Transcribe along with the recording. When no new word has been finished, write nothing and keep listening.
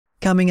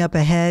Coming up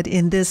ahead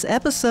in this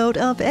episode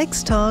of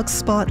Xtalks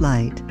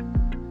Spotlight.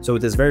 So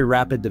with this very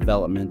rapid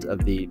development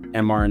of the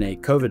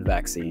mRNA COVID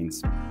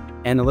vaccines,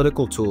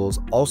 analytical tools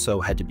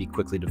also had to be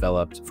quickly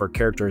developed for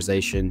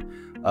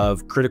characterization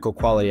of critical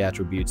quality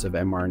attributes of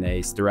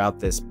mRNAs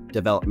throughout this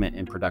development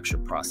and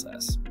production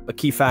process. A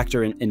key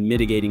factor in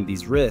mitigating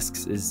these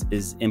risks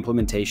is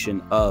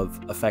implementation of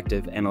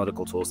effective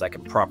analytical tools that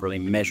can properly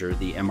measure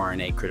the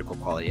mRNA critical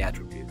quality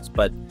attributes.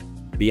 But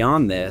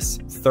beyond this,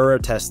 thorough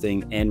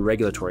testing and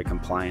regulatory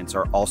compliance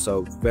are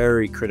also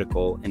very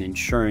critical in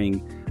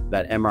ensuring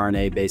that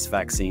mRNA-based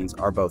vaccines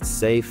are both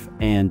safe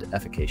and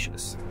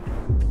efficacious.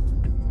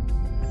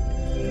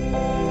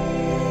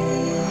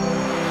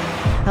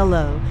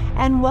 Hello,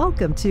 and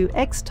welcome to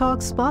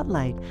Xtalks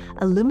Spotlight,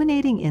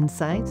 illuminating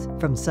insights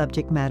from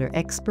subject matter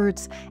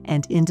experts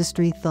and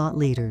industry thought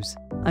leaders.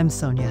 I'm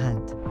Sonia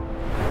Hunt.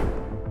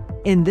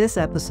 In this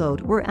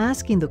episode, we're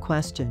asking the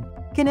question,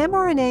 can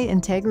mRNA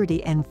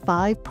integrity and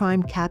 5'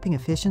 capping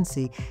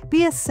efficiency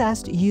be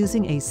assessed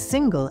using a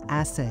single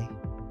assay?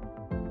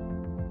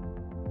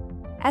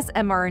 As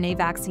mRNA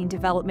vaccine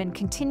development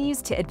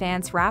continues to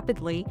advance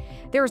rapidly,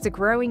 there is a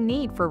growing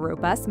need for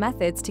robust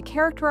methods to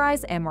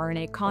characterize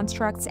mRNA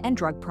constructs and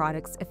drug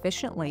products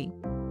efficiently.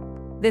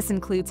 This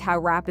includes how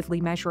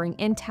rapidly measuring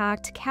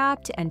intact,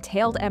 capped, and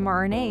tailed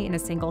mRNA in a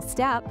single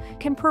step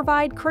can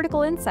provide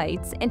critical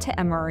insights into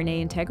mRNA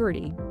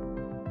integrity.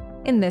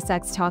 In this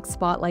Xtalks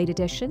Spotlight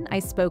edition, I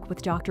spoke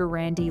with Dr.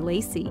 Randy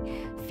Lacey,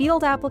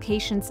 field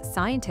applications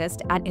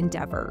scientist at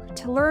InDevR,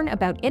 to learn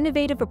about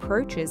innovative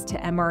approaches to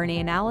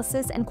mRNA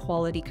analysis and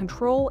quality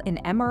control in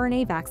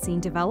mRNA vaccine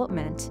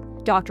development.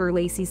 Dr.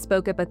 Lacey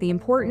spoke about the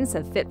importance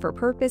of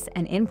fit-for-purpose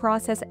and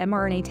in-process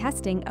mRNA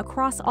testing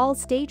across all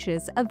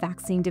stages of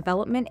vaccine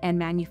development and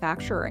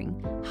manufacturing,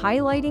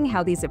 highlighting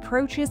how these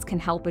approaches can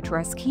help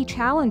address key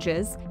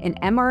challenges in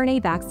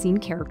mRNA vaccine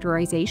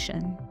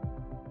characterization.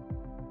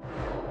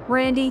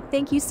 Randy,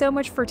 thank you so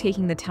much for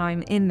taking the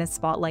time in this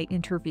Spotlight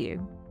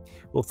interview.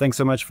 Well, thanks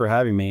so much for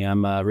having me.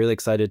 I'm really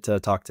excited to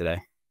talk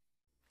today.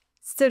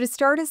 So to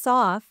start us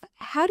off,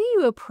 how do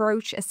you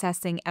approach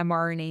assessing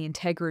mRNA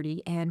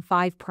integrity and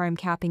 5'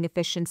 capping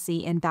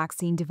efficiency in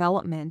vaccine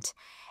development?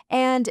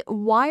 And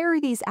why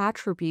are these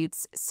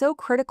attributes so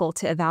critical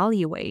to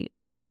evaluate?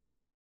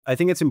 I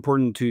think it's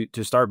important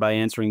to start by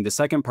answering the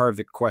second part of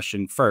the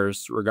question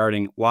first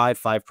regarding why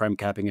 5'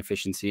 capping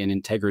efficiency and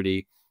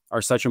integrity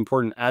are such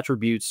important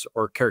attributes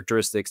or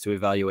characteristics to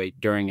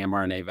evaluate during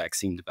mRNA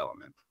vaccine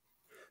development.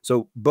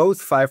 So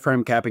both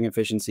 5' capping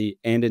efficiency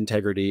and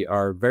integrity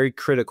are very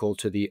critical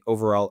to the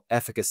overall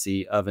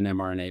efficacy of an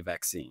mRNA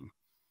vaccine.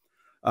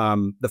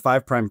 The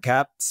 5'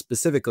 cap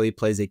specifically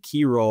plays a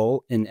key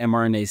role in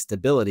mRNA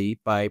stability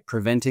by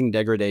preventing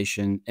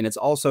degradation, and it's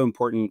also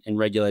important in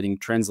regulating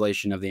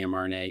translation of the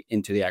mRNA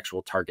into the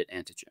actual target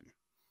antigen.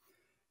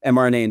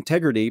 mRNA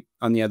integrity,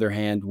 on the other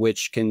hand,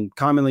 which can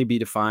commonly be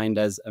defined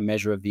as a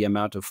measure of the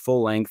amount of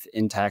full-length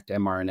intact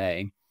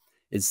mRNA,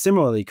 is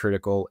similarly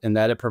critical in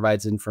that it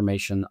provides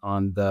information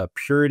on the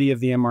purity of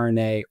the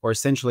mRNA, or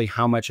essentially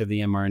how much of the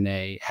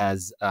mRNA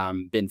has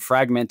been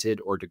fragmented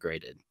or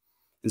degraded.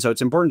 And so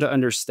it's important to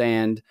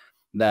understand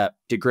that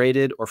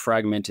degraded or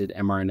fragmented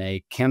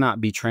mRNA cannot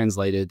be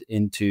translated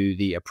into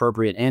the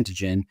appropriate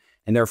antigen,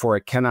 and therefore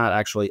it cannot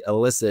actually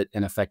elicit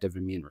an effective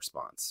immune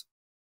response.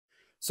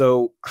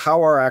 So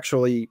how are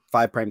actually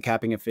 5'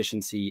 capping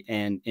efficiency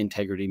and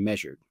integrity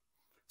measured?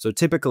 So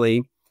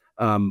typically,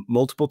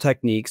 multiple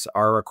techniques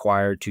are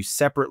required to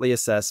separately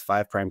assess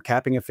 5'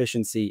 capping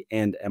efficiency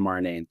and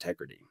mRNA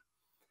integrity.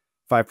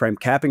 5'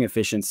 capping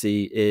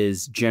efficiency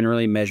is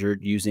generally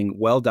measured using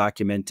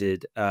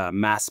well-documented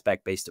mass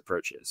spec-based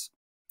approaches.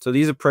 So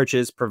these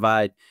approaches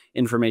provide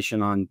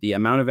information on the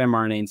amount of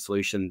mRNA in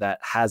solution that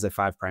has a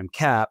 5'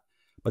 cap,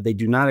 but they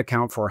do not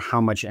account for how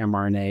much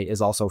mRNA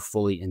is also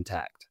fully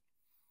intact.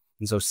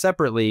 And so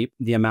separately,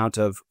 the amount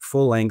of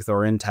full-length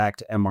or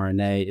intact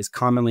mRNA is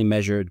commonly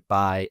measured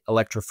by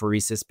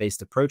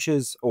electrophoresis-based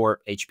approaches,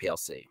 or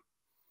HPLC.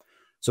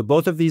 So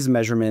both of these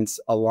measurements,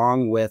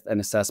 along with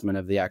an assessment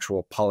of the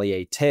actual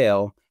poly-A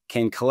tail,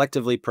 can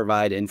collectively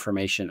provide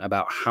information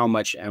about how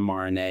much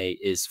mRNA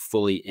is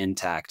fully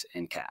intact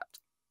and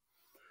capped.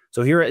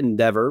 So here at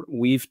InDevR,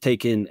 we've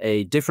taken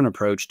a different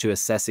approach to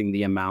assessing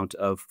the amount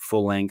of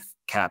full-length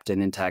capped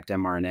and intact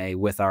mRNA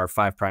with our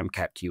 5'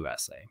 cap Q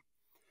assay.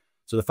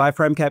 So the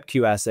 5' cap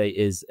Q assay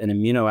is an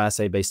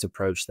immunoassay-based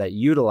approach that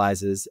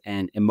utilizes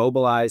an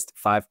immobilized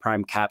 5'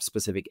 cap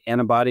specific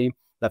antibody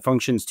that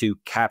functions to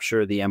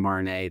capture the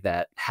mRNA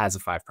that has a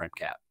 5'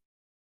 cap.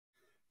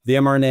 The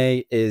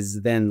mRNA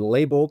is then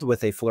labeled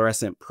with a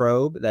fluorescent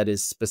probe that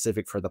is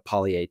specific for the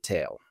poly-A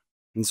tail.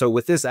 And so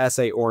with this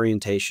assay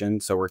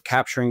orientation, so we're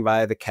capturing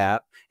via the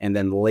cap and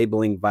then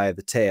labeling via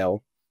the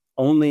tail,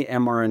 only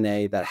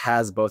mRNA that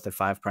has both a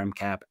 5'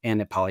 cap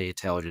and a poly-A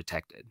tail are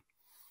detected.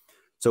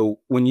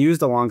 So when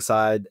used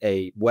alongside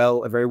a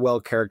very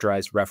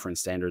well-characterized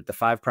reference standard, the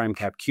 5'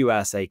 cap Q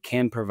assay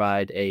can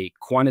provide a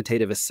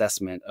quantitative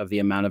assessment of the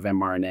amount of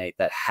mRNA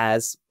that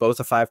has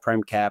both a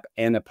 5' cap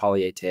and a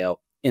poly-A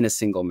tail in a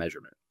single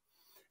measurement.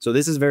 So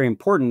this is very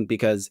important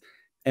because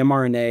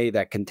mRNA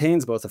that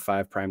contains both a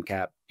 5'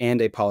 cap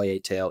and a poly A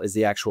tail is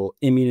the actual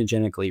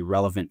immunogenically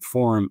relevant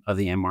form of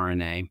the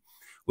mRNA,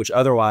 which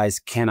otherwise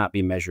cannot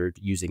be measured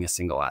using a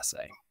single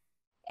assay.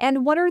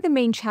 And what are the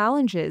main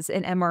challenges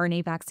in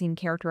mRNA vaccine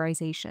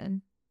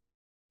characterization?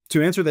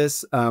 To answer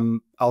this,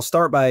 I'll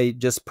start by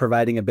just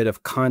providing a bit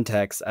of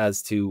context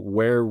as to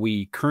where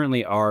we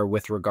currently are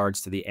with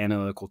regards to the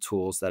analytical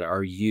tools that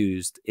are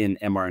used in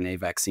mRNA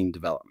vaccine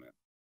development.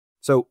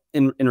 So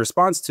in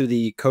response to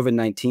the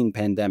COVID-19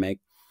 pandemic,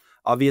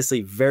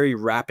 obviously very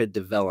rapid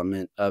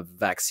development of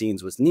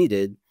vaccines was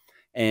needed,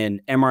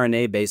 and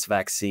mRNA-based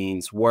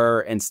vaccines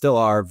were and still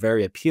are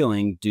very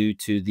appealing due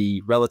to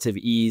the relative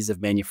ease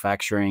of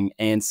manufacturing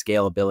and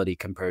scalability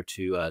compared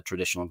to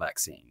traditional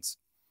vaccines.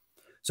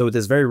 So with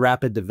this very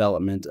rapid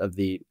development of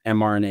the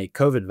mRNA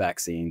COVID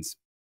vaccines,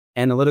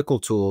 analytical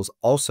tools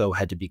also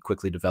had to be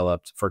quickly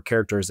developed for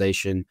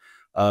characterization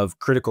of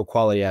critical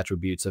quality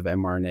attributes of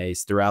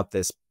mRNAs throughout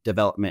this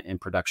development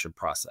and production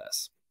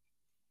process.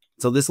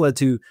 So this led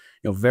to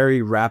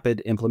very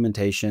rapid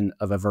implementation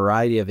of a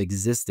variety of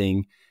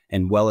existing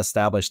and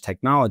well-established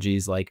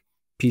technologies like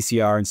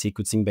PCR and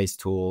sequencing-based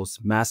tools,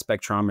 mass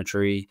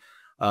spectrometry,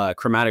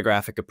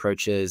 chromatographic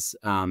approaches,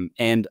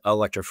 and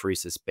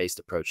electrophoresis-based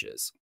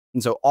approaches.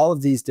 And so all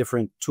of these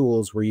different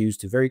tools were used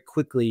to very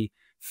quickly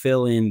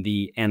fill in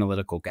the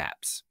analytical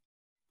gaps.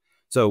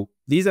 So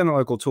these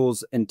analytical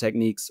tools and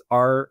techniques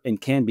are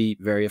and can be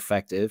very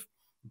effective,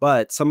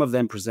 but some of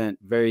them present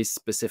very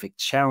specific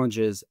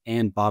challenges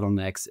and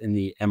bottlenecks in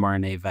the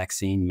mRNA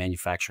vaccine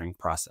manufacturing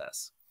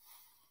process.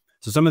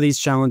 So some of these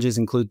challenges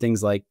include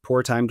things like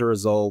poor time to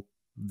result,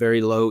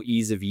 very low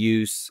ease of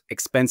use,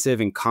 expensive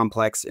and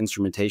complex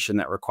instrumentation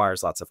that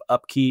requires lots of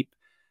upkeep,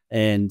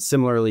 and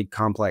similarly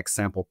complex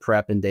sample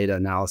prep and data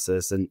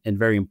analysis, and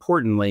very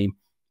importantly,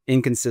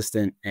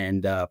 inconsistent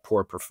and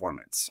poor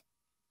performance.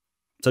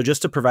 So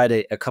just to provide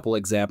a couple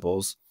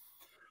examples,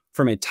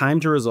 from a time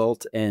to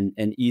result and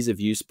ease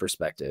of use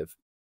perspective,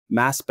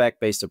 mass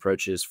spec-based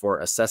approaches for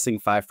assessing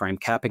 5'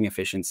 capping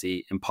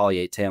efficiency and poly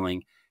A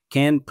tailing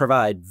can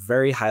provide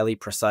very highly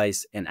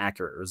precise and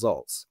accurate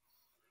results.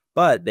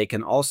 But they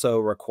can also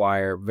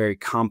require very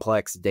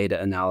complex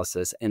data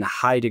analysis and a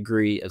high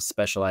degree of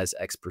specialized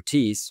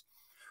expertise,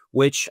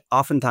 which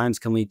oftentimes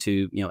can lead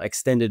to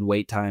extended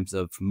wait times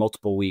of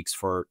multiple weeks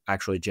for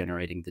actually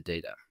generating the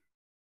data.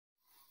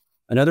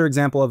 Another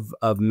example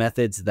of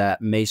methods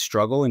that may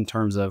struggle in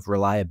terms of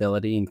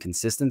reliability and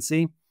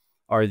consistency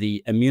are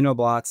the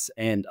immunoblots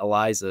and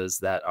ELISAs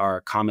that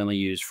are commonly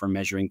used for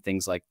measuring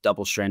things like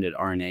double-stranded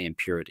RNA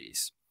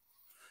impurities.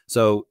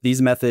 So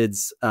these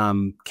methods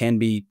can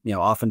be,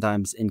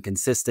 oftentimes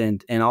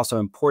inconsistent, and also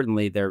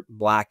importantly, they're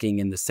lacking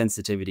in the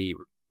sensitivity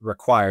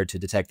required to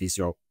detect these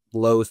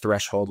low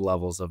threshold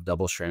levels of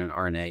double-stranded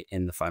RNA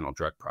in the final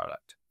drug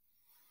product.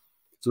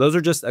 So those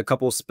are just a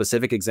couple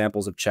specific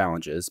examples of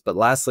challenges. But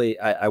lastly,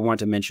 I want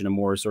to mention a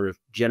more sort of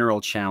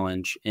general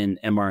challenge in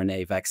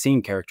mRNA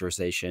vaccine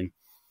characterization,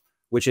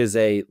 which is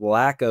a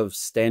lack of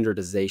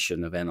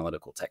standardization of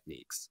analytical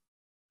techniques.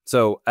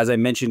 So as I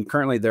mentioned,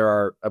 currently there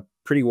are a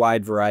pretty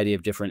wide variety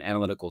of different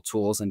analytical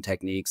tools and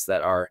techniques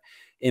that are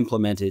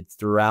implemented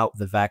throughout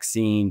the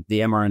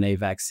mRNA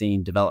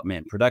vaccine development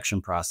and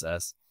production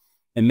process.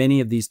 And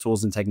many of these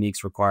tools and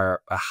techniques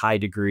require a high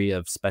degree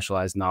of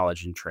specialized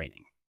knowledge and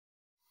training.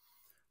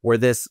 Where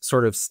this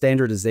sort of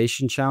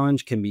standardization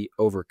challenge can be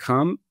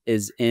overcome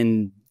is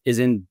in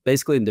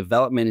basically in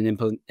development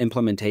and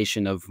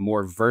implementation of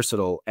more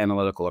versatile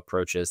analytical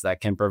approaches that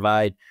can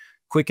provide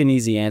quick and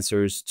easy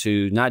answers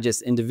to not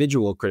just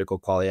individual critical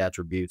quality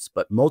attributes,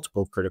 but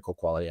multiple critical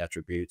quality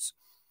attributes,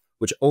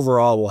 which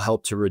overall will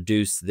help to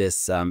reduce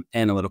this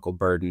analytical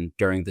burden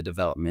during the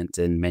development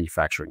and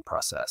manufacturing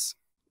process.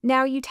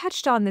 Now, you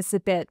touched on this a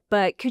bit,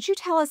 but could you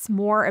tell us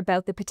more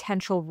about the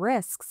potential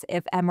risks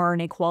if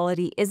mRNA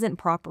quality isn't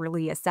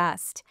properly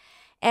assessed?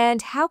 And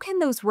how can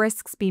those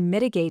risks be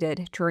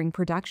mitigated during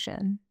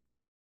production?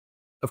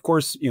 Of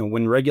course,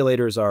 when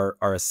regulators are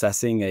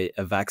assessing a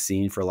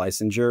vaccine for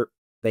licensure,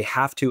 they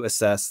have to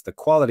assess the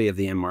quality of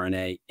the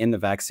mRNA in the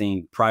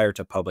vaccine prior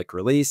to public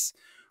release,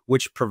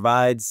 which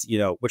provides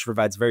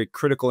very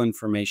critical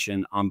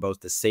information on both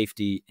the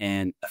safety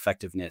and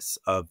effectiveness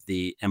of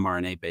the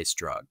mRNA-based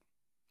drug.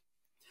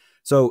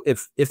 So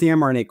if the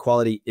mRNA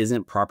quality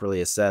isn't properly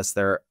assessed,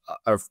 there,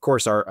 of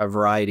course, are a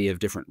variety of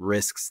different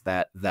risks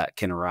that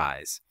can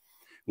arise.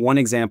 One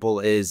example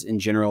is, in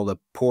general, the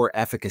poor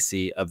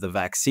efficacy of the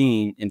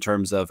vaccine in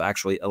terms of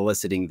actually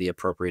eliciting the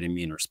appropriate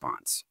immune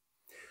response.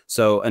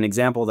 So an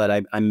example that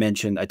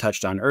I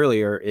touched on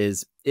earlier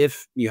is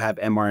if you have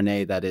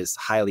mRNA that is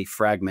highly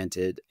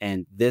fragmented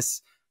and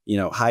this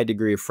high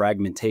degree of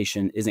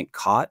fragmentation isn't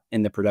caught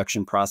in the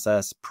production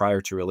process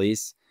prior to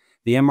release,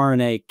 the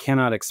mRNA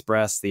cannot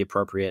express the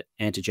appropriate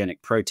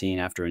antigenic protein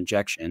after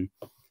injection,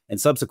 and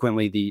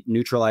subsequently the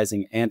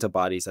neutralizing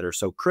antibodies that are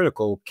so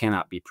critical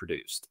cannot be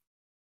produced.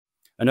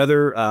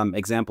 Another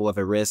example of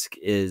a risk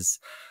is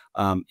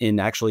in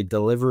actually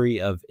delivery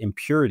of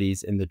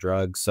impurities in the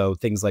drug, so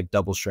things like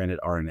double-stranded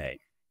RNA.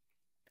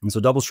 And so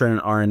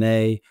double-stranded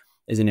RNA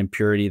is an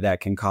impurity that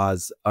can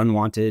cause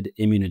unwanted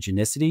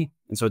immunogenicity.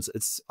 And so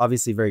it's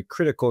obviously very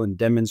critical in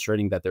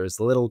demonstrating that there is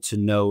little to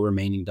no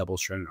remaining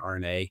double-stranded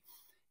RNA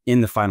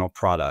in the final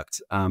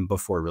product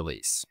before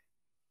release.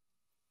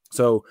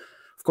 So,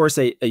 of course,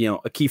 a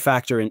key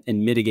factor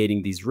in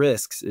mitigating these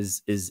risks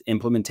is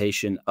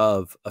implementation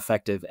of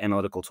effective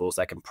analytical tools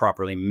that can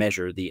properly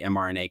measure the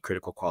mRNA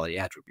critical quality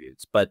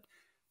attributes. But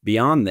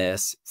beyond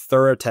this,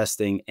 thorough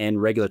testing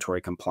and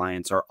regulatory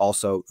compliance are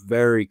also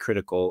very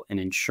critical in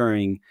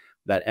ensuring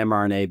that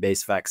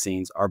mRNA-based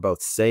vaccines are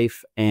both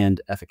safe and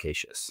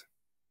efficacious.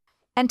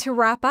 And to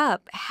wrap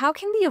up, how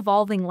can the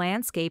evolving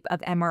landscape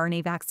of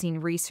mRNA vaccine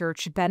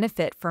research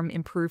benefit from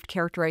improved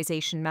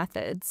characterization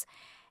methods?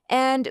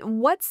 And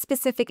what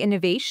specific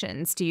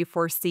innovations do you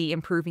foresee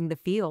improving the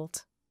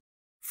field?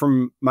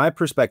 From my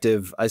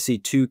perspective, I see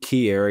two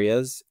key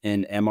areas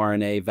in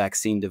mRNA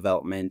vaccine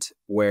development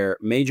where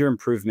major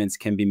improvements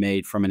can be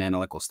made from an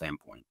analytical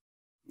standpoint.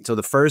 So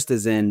the first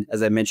is in,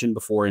 as I mentioned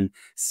before, in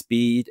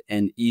speed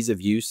and ease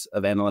of use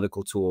of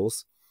analytical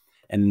tools.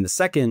 And then the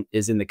second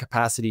is in the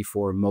capacity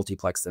for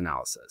multiplexed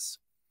analysis.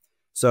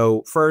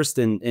 So first,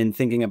 in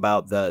thinking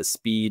about the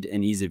speed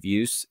and ease of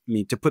use, I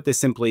mean, to put this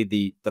simply,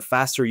 the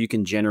faster you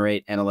can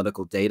generate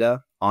analytical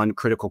data on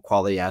critical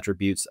quality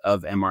attributes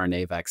of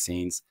mRNA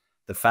vaccines,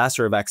 the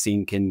faster a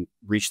vaccine can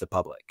reach the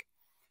public.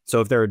 So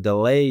if there are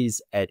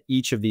delays at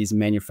each of these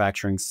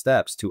manufacturing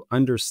steps to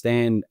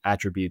understand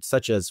attributes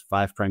such as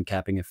 5'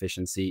 capping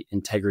efficiency,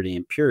 integrity,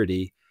 and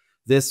purity,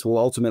 this will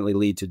ultimately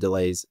lead to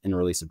delays in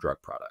release of drug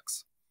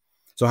products.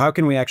 So how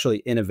can we actually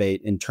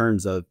innovate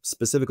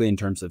specifically in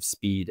terms of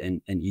speed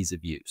and ease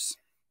of use?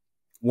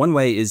 One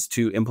way is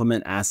to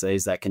implement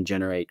assays that can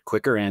generate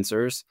quicker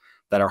answers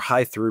that are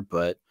high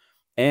throughput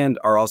and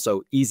are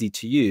also easy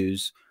to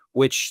use,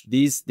 which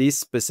these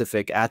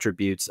specific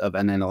attributes of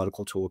an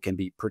analytical tool can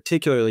be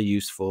particularly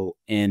useful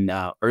in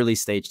early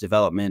stage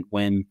development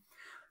when,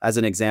 as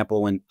an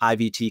example, when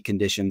IVT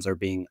conditions are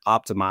being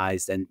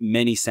optimized and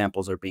many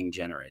samples are being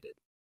generated.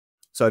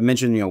 So I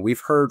mentioned,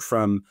 we've heard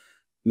from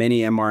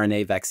many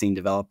mRNA vaccine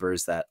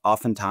developers that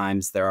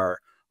oftentimes there are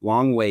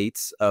long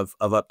waits of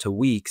up to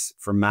weeks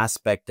for mass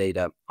spec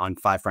data on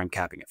 5'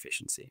 capping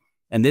efficiency.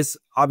 And this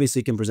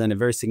obviously can present a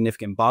very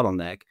significant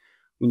bottleneck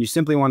when you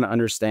simply want to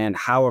understand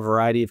how a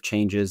variety of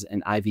changes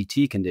in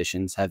IVT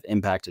conditions have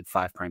impacted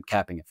 5'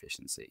 capping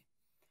efficiency.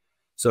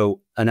 So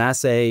an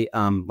assay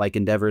like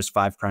InDevR's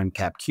 5'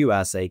 cap Q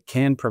assay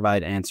can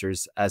provide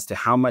answers as to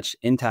how much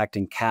intact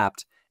and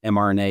capped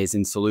mRNA is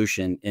in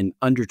solution in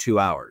under 2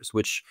 hours,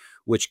 which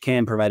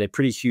can provide a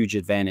pretty huge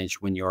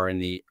advantage when you're in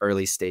the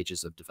early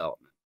stages of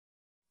development.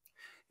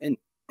 And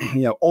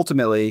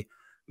ultimately,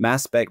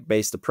 mass spec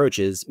based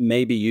approaches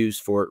may be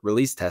used for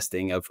release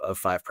testing of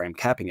 5'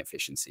 capping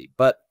efficiency,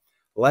 but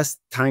less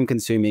time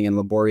consuming and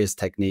laborious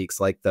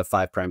techniques like the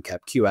 5'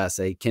 cap Q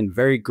assay can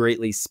very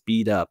greatly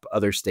speed up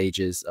other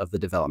stages of the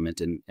development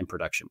and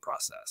production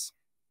process.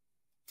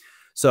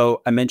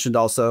 So I mentioned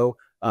also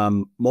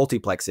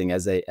multiplexing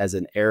as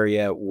an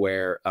area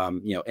where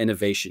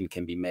innovation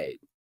can be made.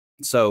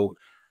 So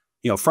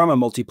from a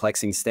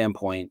multiplexing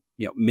standpoint,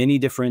 many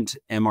different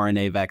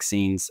mRNA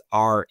vaccines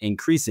are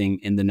increasing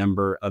in the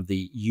number of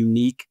the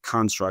unique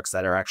constructs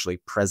that are actually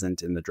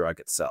present in the drug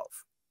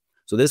itself.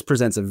 So this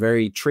presents a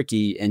very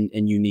tricky and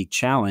unique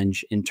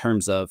challenge in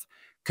terms of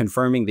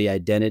confirming the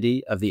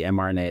identity of the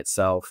mRNA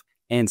itself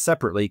and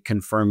separately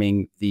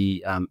confirming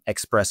the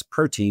expressed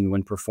protein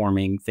when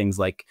performing things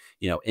like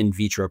in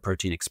vitro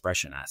protein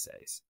expression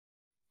assays.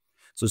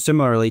 So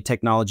similarly,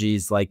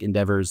 technologies like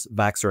InDevR's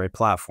VaxArray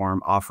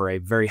platform offer a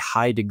very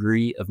high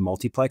degree of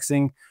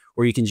multiplexing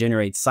where you can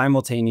generate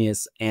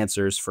simultaneous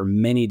answers for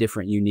many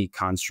different unique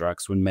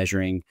constructs when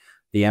measuring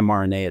the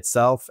mRNA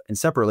itself and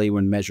separately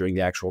when measuring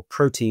the actual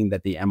protein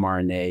that the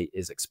mRNA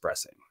is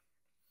expressing.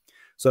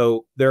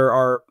 So there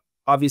are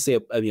obviously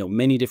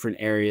many different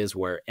areas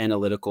where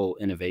analytical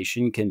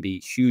innovation can be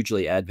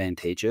hugely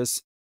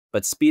advantageous,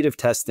 but speed of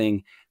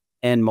testing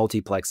and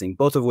multiplexing,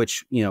 both of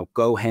which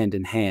go hand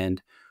in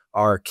hand,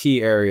 are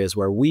key areas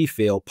where we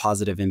feel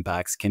positive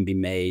impacts can be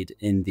made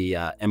in the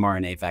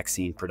mRNA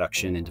vaccine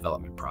production and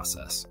development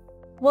process.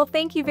 Well,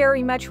 thank you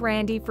very much,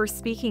 Randy, for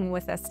speaking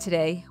with us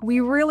today. We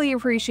really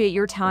appreciate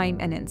your time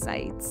and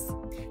insights.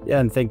 Yeah,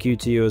 and thank you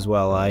to you as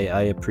well. I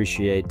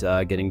appreciate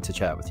getting to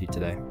chat with you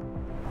today.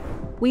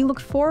 We look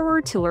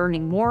forward to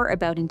learning more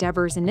about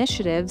InDevR's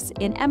initiatives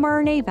in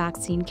mRNA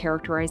vaccine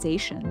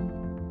characterization.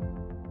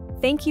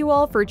 Thank you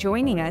all for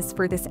joining us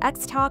for this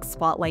Xtalks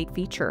Spotlight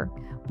feature.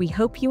 We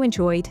hope you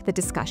enjoyed the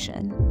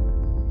discussion.